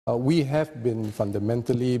We have been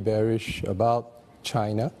fundamentally bearish about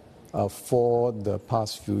China for the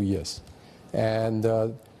past few years. And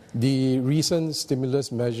the recent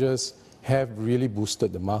stimulus measures have really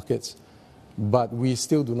boosted the markets, but we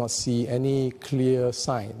still do not see any clear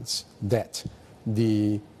signs that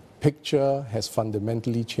the picture has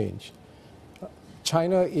fundamentally changed.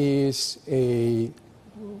 China is a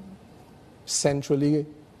centrally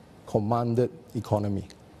commanded economy,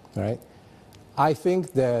 right? I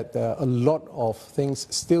think that a lot of things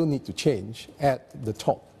still need to change at the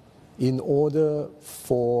top in order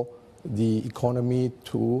for the economy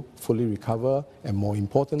to fully recover and, more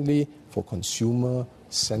importantly, for consumer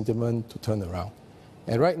sentiment to turn around.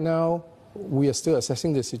 And right now, we are still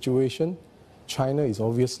assessing the situation. China is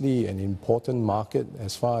obviously an important market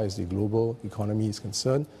as far as the global economy is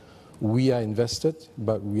concerned. We are invested,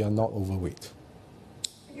 but we are not overweight.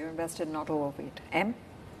 You're invested, not overweight. M?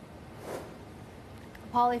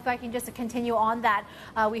 Paul, if I can just continue on that,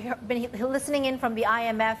 we've been listening in from the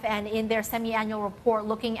IMF, and in their semi-annual report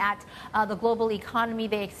looking at the global economy,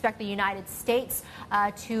 they expect the United States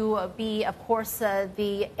to be, of course,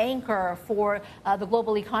 the anchor for the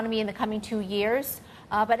global economy in the coming 2 years.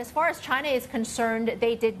 But as far as China is concerned,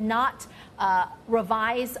 they did not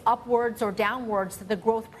revise upwards or downwards the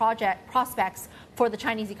growth prospects for the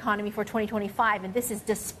Chinese economy for 2025. And this is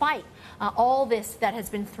despite all this that has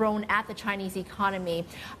been thrown at the Chinese economy.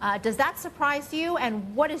 Does that surprise you?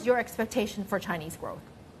 And what is your expectation for Chinese growth?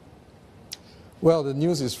 Well, the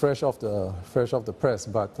news is fresh off the press,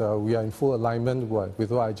 but we are in full alignment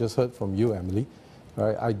with what I just heard from you, Emily.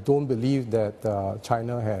 Right? I don't believe that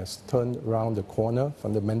China has turned around the corner,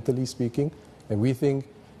 fundamentally speaking, and we think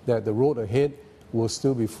that the road ahead will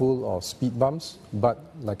still be full of speed bumps. But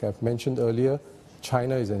like I've mentioned earlier,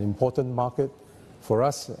 China is an important market for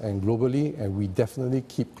us and globally, and we definitely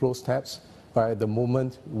keep close tabs. But at the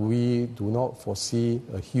moment, we do not foresee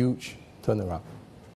a huge turnaround.